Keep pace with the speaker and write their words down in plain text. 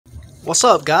What's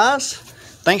up, guys?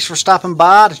 Thanks for stopping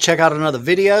by to check out another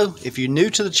video. If you're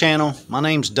new to the channel, my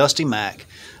name's Dusty Mac.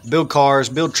 Build cars,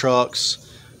 build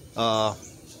trucks,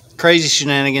 crazy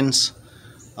shenanigans,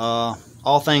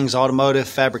 all things automotive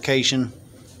fabrication.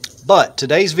 But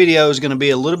today's video is going to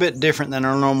be a little bit different than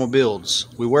our normal builds.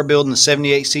 We were building the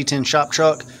 78 C10 shop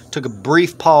truck. Took a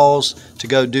brief pause to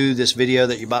go do this video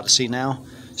that you're about to see now.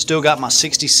 Still got my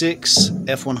 66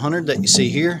 F100 that you see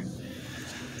here.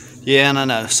 Yeah, and I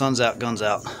know, sun's out, guns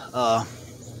out.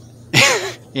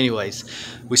 Anyways,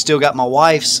 we still got my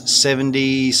wife's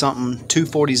 70-something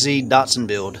 240Z Datsun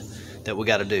build that we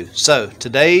got to do. So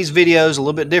today's video is a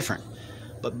little bit different.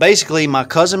 But basically, my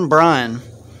cousin Brian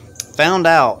found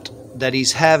out that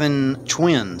he's having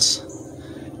twins.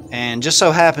 And just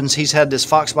so happens he's had this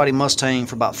Foxbody Mustang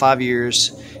for about 5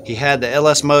 years. He had the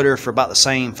LS motor for about the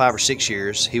same 5 or 6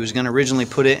 years. He was going to originally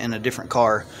put it in a different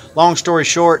car. Long story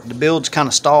short, the build's kind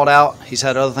of stalled out. He's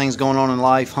had other things going on in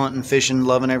life, hunting, fishing,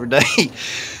 loving every day.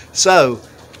 So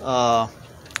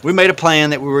we made a plan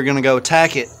that we were going to go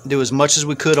attack it, do as much as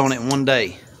we could on it in one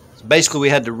day. Basically, we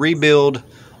had to rebuild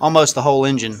almost the whole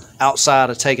engine outside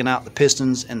of taking out the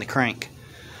pistons and the crank.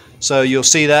 So you'll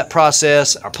see that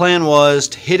process. Our plan was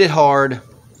to hit it hard,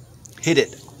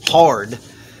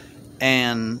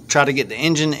 and try to get the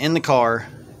engine in the car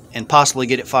and possibly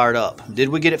get it fired up. Did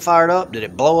we get it fired up? Did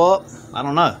it blow up? I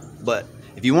don't know. But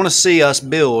if you want to see us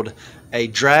build a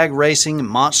drag racing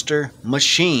monster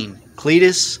machine,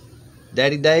 Cletus,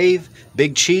 Daddy Dave,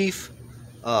 Big Chief,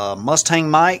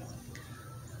 Mustang Mike,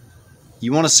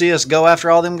 you want to see us go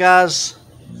after all them guys?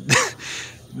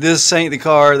 This ain't the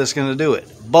car that's going to do it.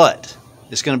 But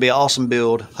it's going to be an awesome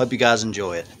build. Hope you guys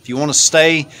enjoy it. If you want to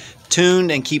stay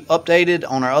tuned and keep updated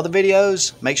on our other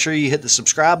videos, make sure you hit the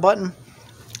subscribe button.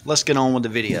 Let's get on with the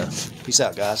video. Peace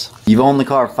out, guys. You've owned the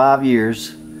car 5 years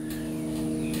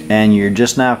and you're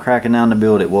just now cracking down to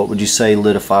build it. What would you say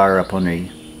lit a fire up under you?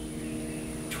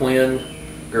 Twin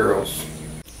girls.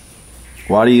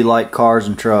 Why do you like cars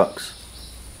and trucks?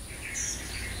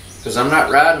 Because I'm not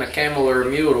riding a camel or a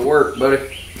mule to work,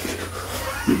 buddy.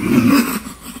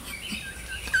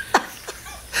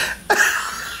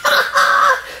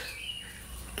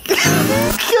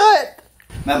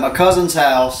 I'm at my cousin's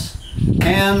house,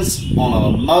 hands on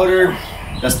a motor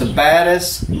that's the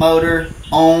baddest motor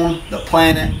on the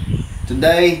planet.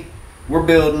 Today, we're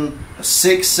building a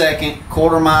 6-second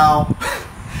quarter-mile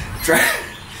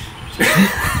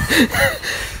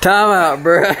Time out,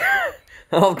 bro. I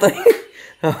don't think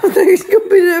it's gonna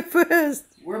be that fast.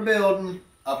 We're building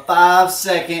a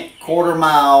 5-second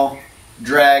quarter-mile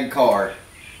drag car.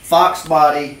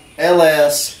 Foxbody,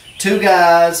 LS, 2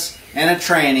 guys and a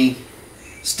tranny.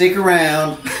 Stick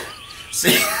around.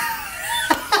 See?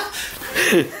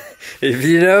 If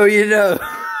you know, you know.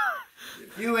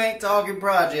 If you ain't talking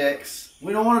projects,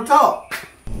 we don't want to talk.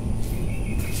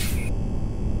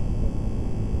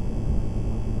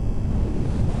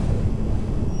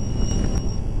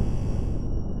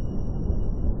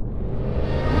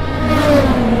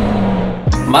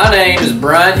 My name is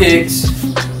Brian Hicks,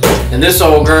 and this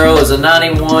old girl is a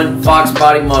 91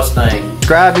 Foxbody Mustang.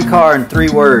 Describe your car in 3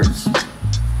 words.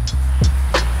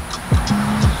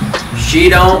 She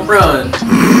don't run.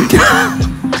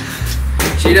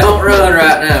 She don't run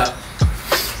right now.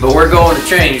 But we're going to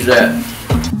change that.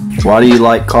 Why do you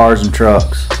like cars and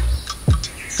trucks?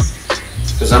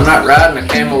 Because I'm not riding a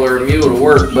camel or a mule to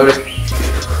work, buddy.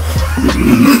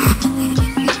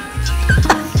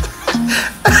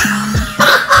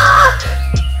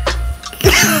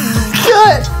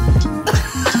 Cut!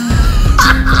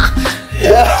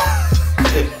 Yeah.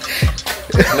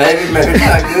 Maybe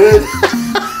not good.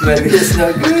 Maybe it's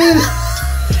not good.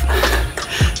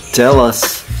 Tell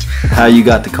us how you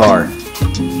got the car.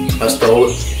 I stole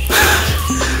it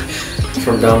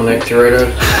from Dominic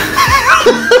Toretto.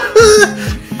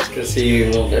 Because he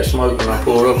wanted that smoke when I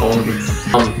pulled up on him.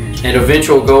 An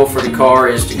eventual goal for the car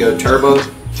is to go turbo.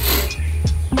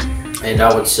 And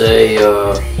I would say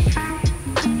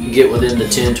get within the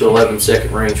 10 to 11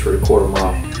 second range for the quarter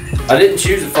mile. I didn't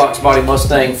choose the Foxbody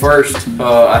Mustang first.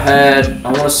 I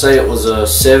want to say it was a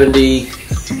 78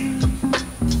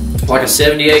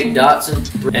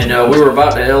 Datsun, and we were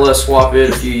about to LS swap it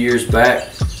a few years back,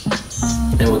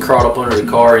 and we crawled up under the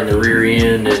car in the rear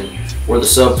end, and where the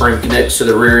subframe connects to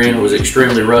the rear end was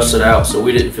extremely rusted out, so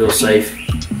we didn't feel safe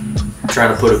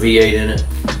trying to put a V8 in it.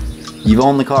 You've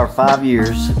owned the car 5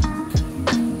 years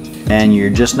and you're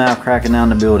just now cracking down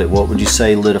to build it. What would you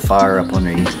say lit a fire up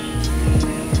under you?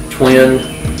 Twin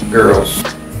girls.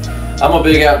 I'm a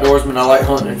big outdoorsman. I like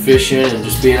hunting and fishing and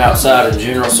just being outside in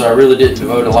general, so I really didn't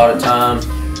devote a lot of time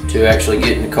to actually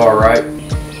getting the car right.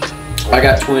 I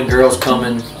got twin girls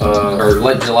coming, or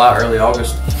late July, early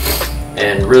August,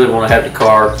 and really want to have the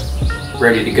car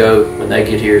ready to go when they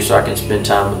get here so I can spend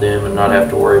time with them and not have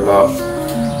to worry about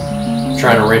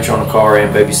trying to wrench on a car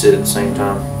and babysit at the same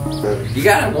time. You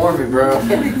gotta warn me, bro.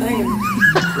 Everything in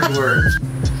 3 words.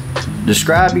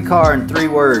 Describe your car in 3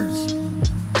 words.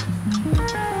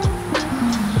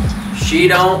 She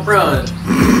don't run.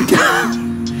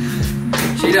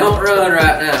 She don't run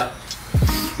right now.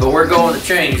 But we're going to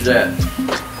change that.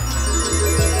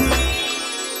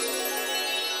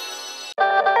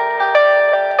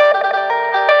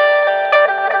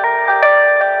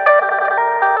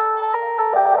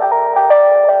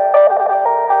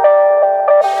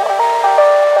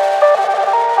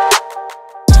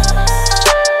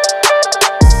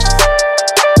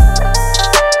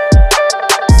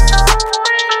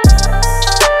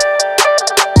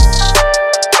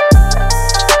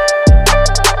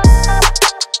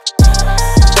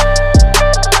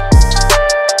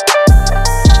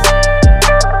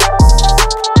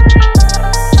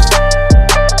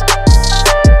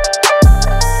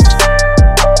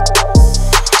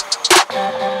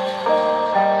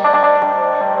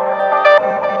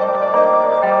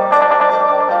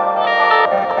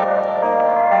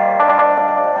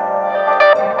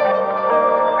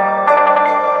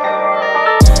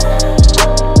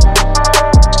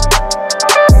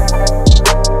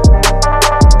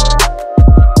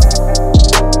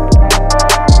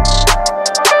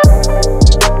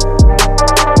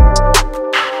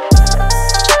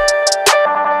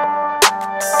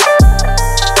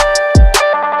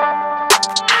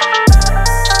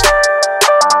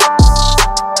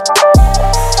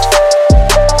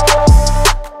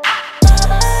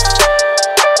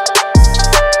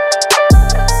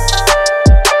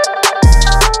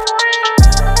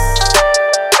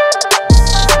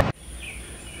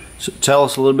 So tell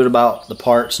us a little bit about the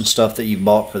parts and stuff that you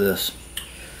bought for this.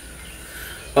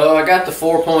 I got the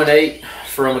 4.8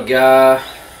 from a guy.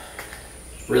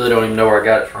 Really don't even know where I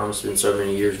got it from. It's been so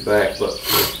many years back, but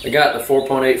I got the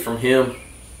 4.8 from him,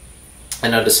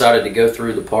 and I decided to go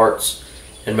through the parts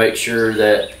and make sure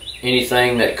that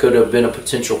anything that could have been a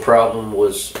potential problem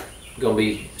was going to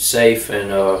be safe and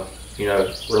you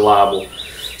know, reliable.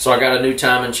 So I got a new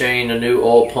timing chain, a new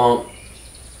oil pump.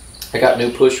 I got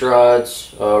new push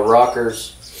rods,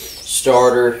 rockers,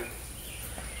 starter.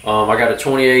 I got a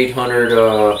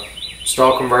 2800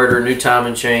 stall converter, new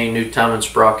timing chain, new timing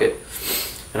sprocket,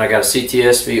 and I got a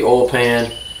CTSV oil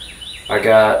pan. I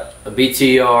got a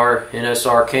BTR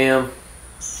NSR cam.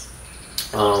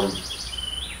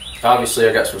 Obviously,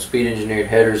 I got some speed engineered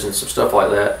headers and some stuff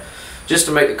like that, just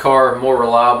to make the car more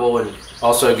reliable and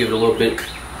also give it a little bit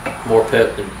more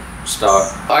pep than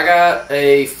stock. I got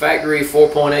a factory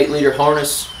 4.8 liter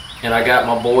harness, and I got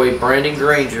my boy Brandon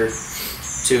Granger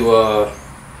to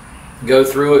go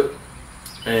through it,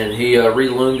 and he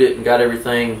re-loomed it and got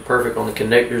everything perfect on the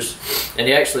connectors, and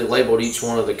he actually labeled each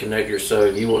one of the connectors so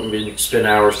you wouldn't be spend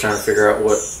hours trying to figure out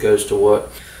what goes to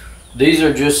what. These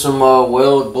are just some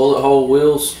weld bullet hole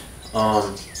wheels.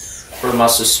 For my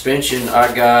suspension,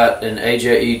 I got an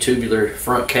AJE tubular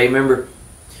front K-member.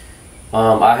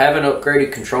 I haven't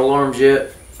upgraded control arms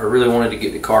yet. I really wanted to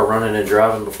get the car running and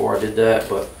driving before I did that,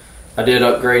 but I did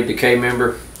upgrade the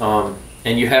K-member.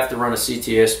 And you have to run a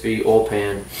CTSV oil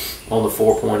pan on the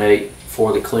 4.8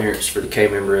 for the clearance for the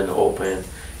K-member and the oil pan.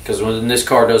 Because when this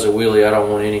car does a wheelie, I don't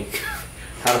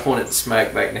want it to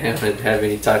smack back down and have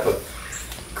any type of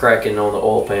cracking on the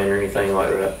oil pan or anything like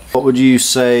that. What would you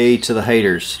say to the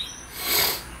haters?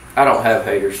 I don't have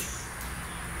haters.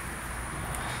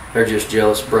 They're just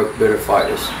jealous, broke, bitter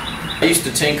fighters. I used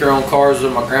to tinker on cars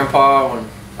with my grandpa when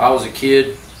I was a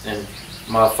kid, and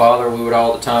my father, we would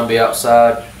all the time be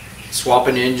outside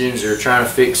swapping engines or trying to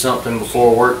fix something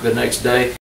before work the next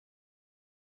day.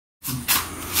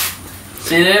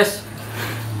 See this?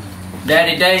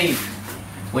 Daddy Dave,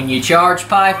 when your charge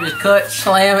pipe is cut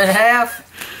slam in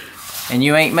half and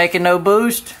you ain't making no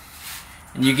boost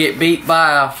and you get beat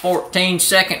by a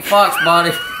 14-second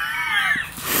Foxbody,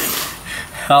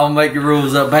 I'll make the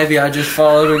rules up, baby. I just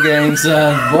follow the gang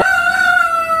signs, boy.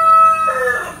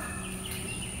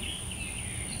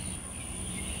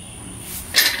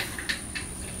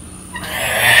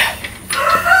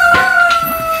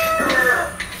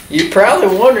 You're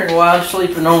probably wondering why I'm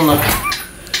sleeping on the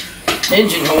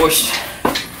engine hoist.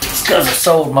 It's because I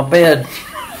sold my bed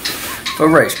for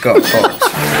race car parts.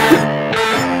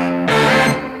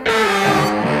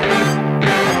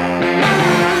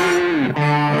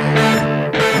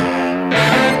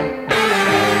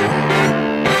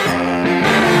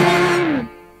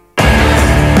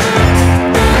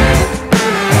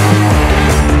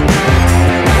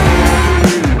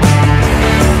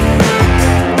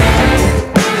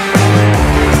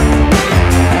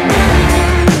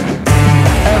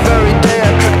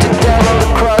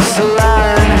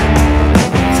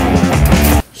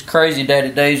 crazy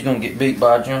Daddy Dave's gonna get beat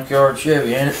by a junkyard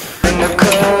Chevy, ain't it?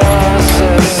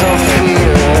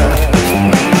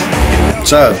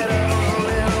 So,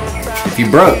 if you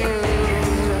broke,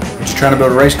 but you're trying to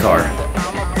build a race car,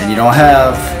 and you don't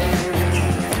have...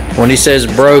 When he says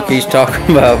broke, he's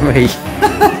talking about me.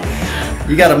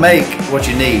 You gotta make what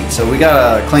you need. So we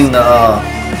gotta clean the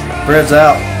threads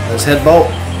out, this head bolt.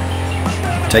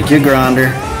 Take your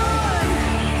grinder,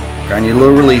 grind your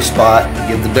little release spot,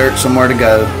 give the dirt somewhere to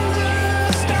go.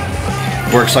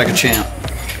 Works like a champ.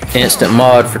 Instant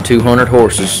mod for 200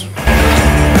 horses.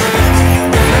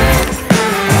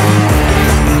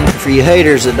 For you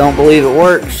haters that don't believe it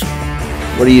works,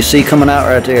 what do you see coming out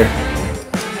right there?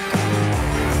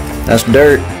 That's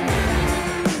dirt.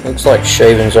 Looks like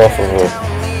shavings off of a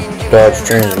Dodge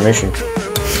transmission.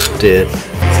 Did.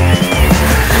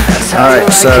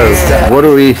 Alright, so what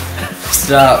do we...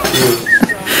 Stop.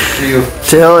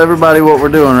 Tell everybody what we're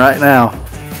doing right now.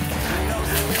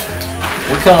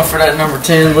 We're coming for that number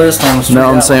 10 list on the street.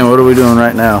 No, I'm saying, what are we doing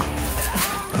right now?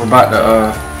 We're about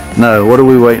to, No, what are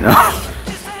we waiting on?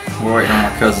 we're waiting on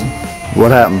my cousin.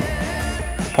 What happened?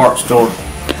 Parts store.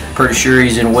 Pretty sure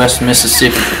he's in West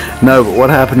Mississippi. No, but what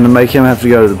happened to make him have to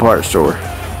go to the parts store?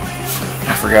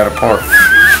 I forgot a part.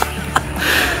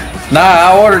 Nah,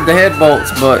 I ordered the head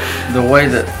bolts, but the way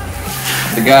that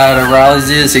the guy at O'Reilly's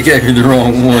is, he gave me the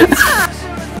wrong ones.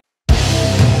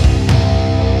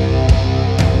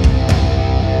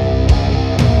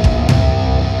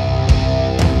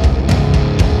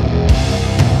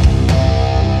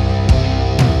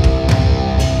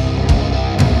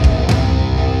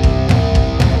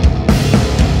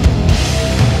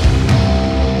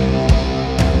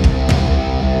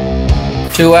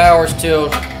 Two hours till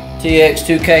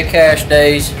TX2K cash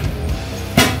days.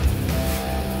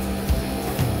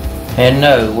 And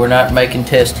no, we're not making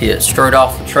test hits. Straight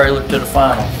off the trailer to the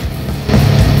final.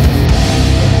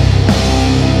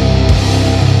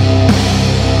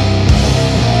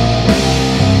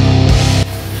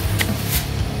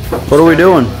 What are we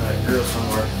doing?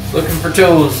 Looking for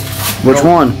tools. Which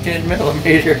one?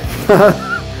 10mm.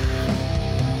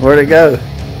 Where'd it go?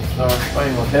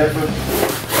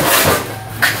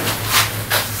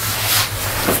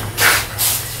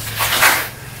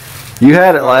 You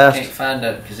had it last. I can't find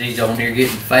that because he's on here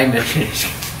getting famous and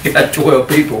he's got 12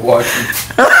 people watching.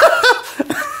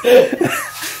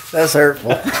 That's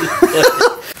hurtful.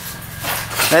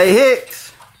 Hey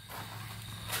Hicks,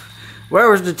 where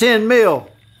was the 10 mil?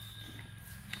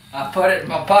 I put it in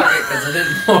my pocket because I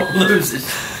didn't want to lose it.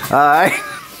 Alright,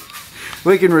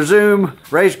 we can resume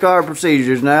race car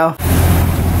procedures now.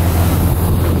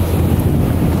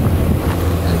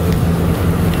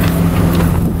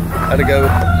 Gotta go.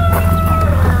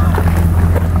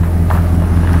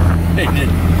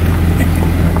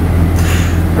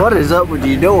 What is up with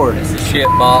your door? It's a shit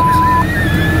box.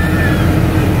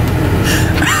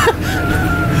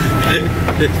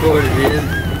 That's what it is.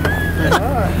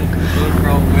 What's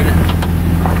wrong with it?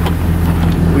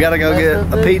 We gotta go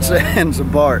get a pizza and some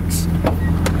parts.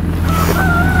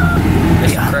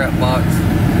 It's a crap box.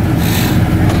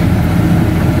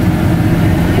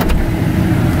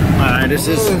 Alright, this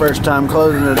is the first time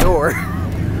closing the door.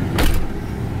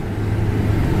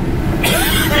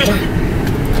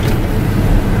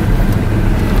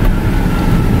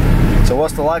 So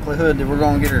what's the likelihood that we're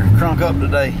going to get her crunk up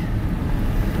today?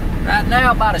 Right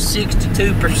now, about a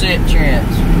 62%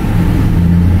 chance.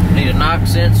 Need a knock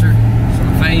sensor,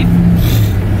 some faith,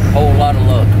 a whole lot of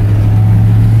luck.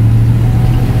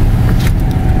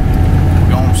 We're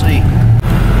going to see.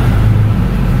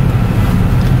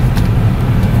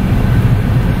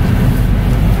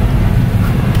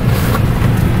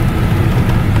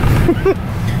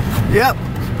 Yep.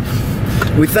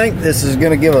 We think this is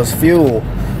going to give us fuel.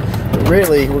 But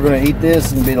really, we're going to eat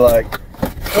this and be like,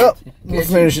 oh, we'll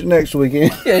finish it next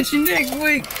weekend. Catch you next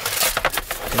week.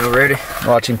 You ready?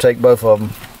 Watch him take both of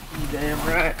them. You damn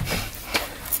right.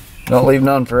 Don't leave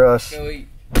none for us. Go eat.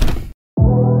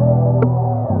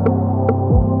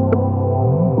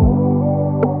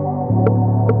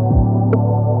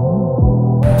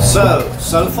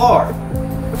 So far,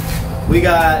 we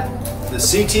got the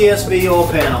CTSV oil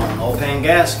pan on, oil pan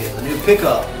gasket, the new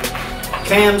pickup,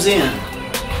 cams in,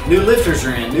 new lifters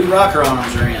are in, new rocker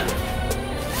arms are in,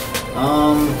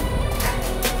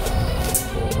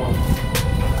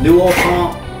 new oil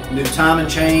pump, new timing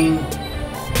chain,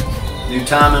 new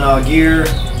timing gear,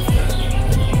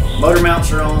 motor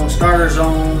mounts are on, starter's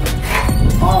on,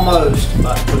 almost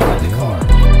about to put it in the car.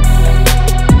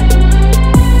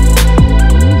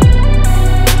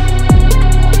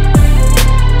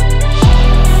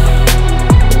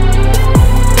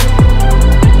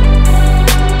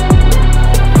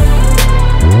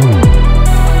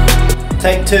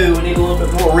 Take two, we need a little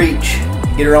bit more reach.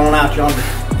 Get her on out yonder.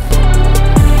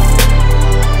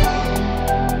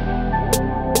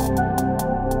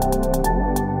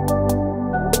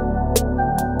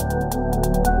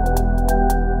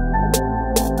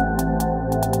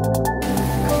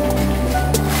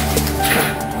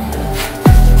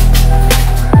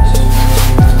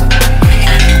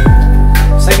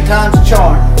 Second time's a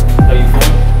charm. Are you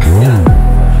fun? Yeah.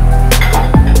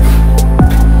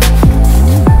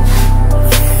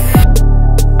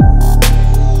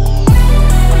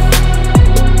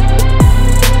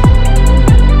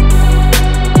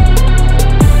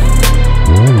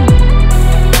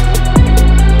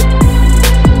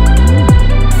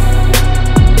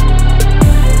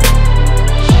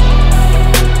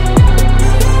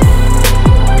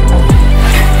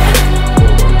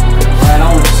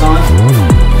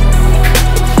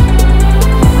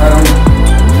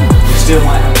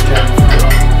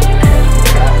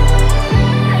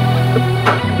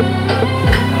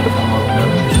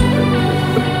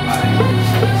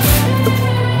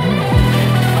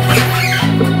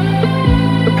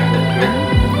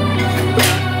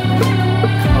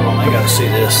 See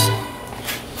this.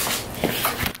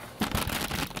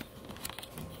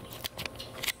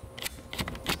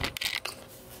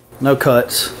 No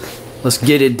cuts. Let's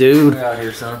get it, dude. We're out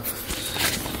here, son.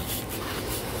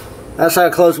 That's how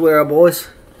close we are, boys.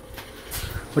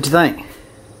 What you think?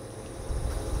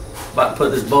 About to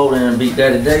put this bolt in and beat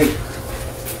Daddy Dave.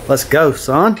 Let's go,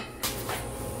 son.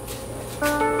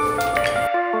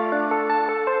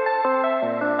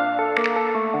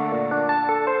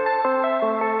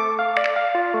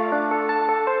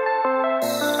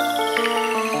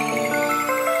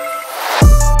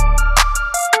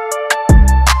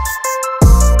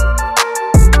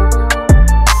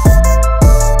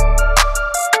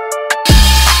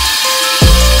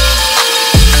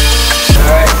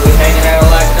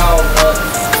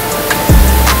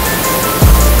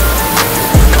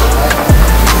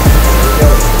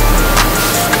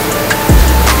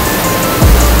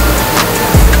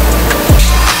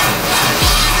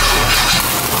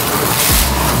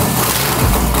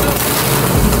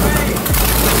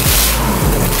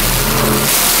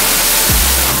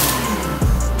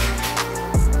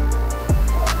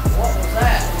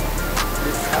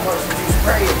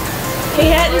 He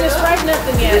hadn't even sprayed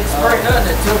nothing yet. Didn't spray nothing,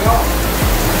 it took off.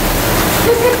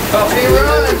 He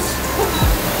runs!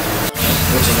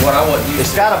 Which is what I want you to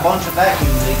It's got a bunch of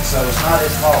vacuum leaks, so it's not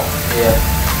his fault. Yeah.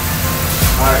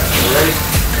 Alright, you ready?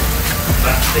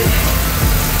 About to be.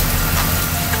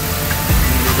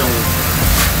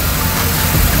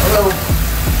 Hello.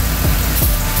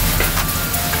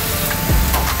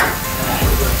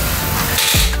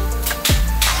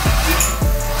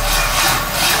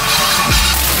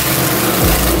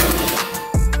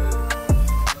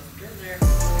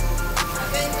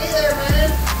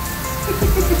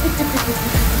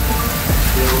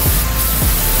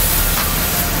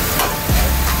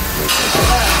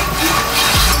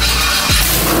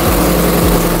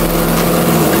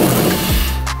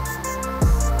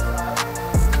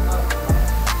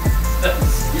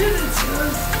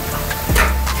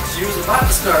 She was about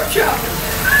to start chopping.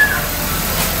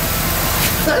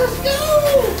 Let's go!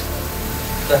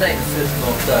 That ain't a fist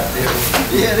bump type deal.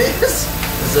 Yeah, it is.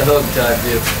 It's a hug type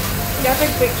deal. Gotta take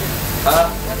a picture.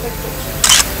 Huh? Gotta take a picture.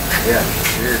 Yeah,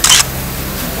 sure.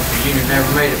 Junior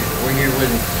never made it. We're here with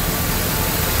him.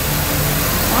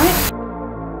 Alright.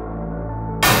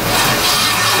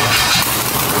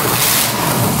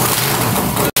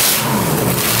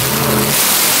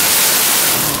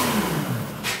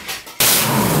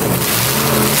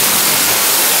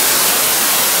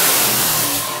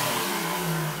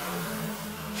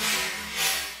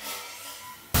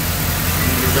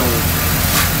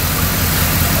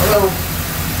 Hello.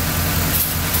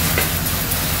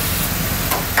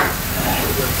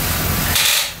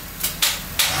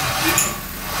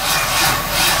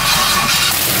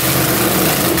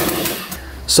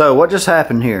 So, what just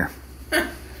happened here?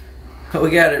 We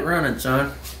got it running,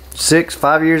 son.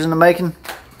 5 years in the making?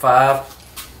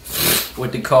 5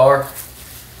 with the car,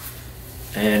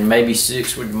 and maybe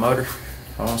 6 with the motor,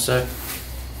 I want to say.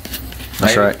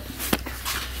 That's Maybe. right.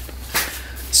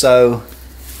 So,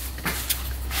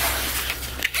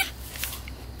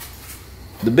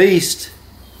 the beast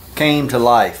came to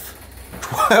life.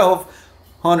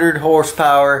 1,200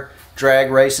 horsepower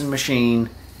drag racing machine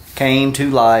came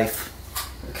to life.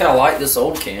 I kind of like this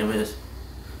old cam is.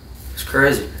 It's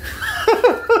crazy.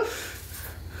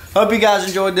 Hope you guys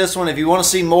enjoyed this one. If you want to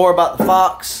see more about the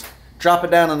Fox, drop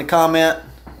it down in the comment.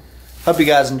 Hope you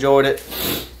guys enjoyed it.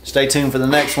 Stay tuned for the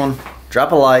next one.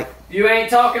 Drop a like. You ain't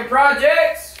talking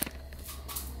projects?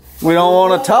 We don't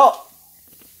want to talk.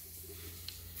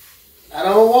 I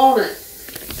don't want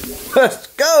it. Let's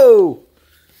go.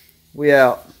 We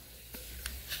out.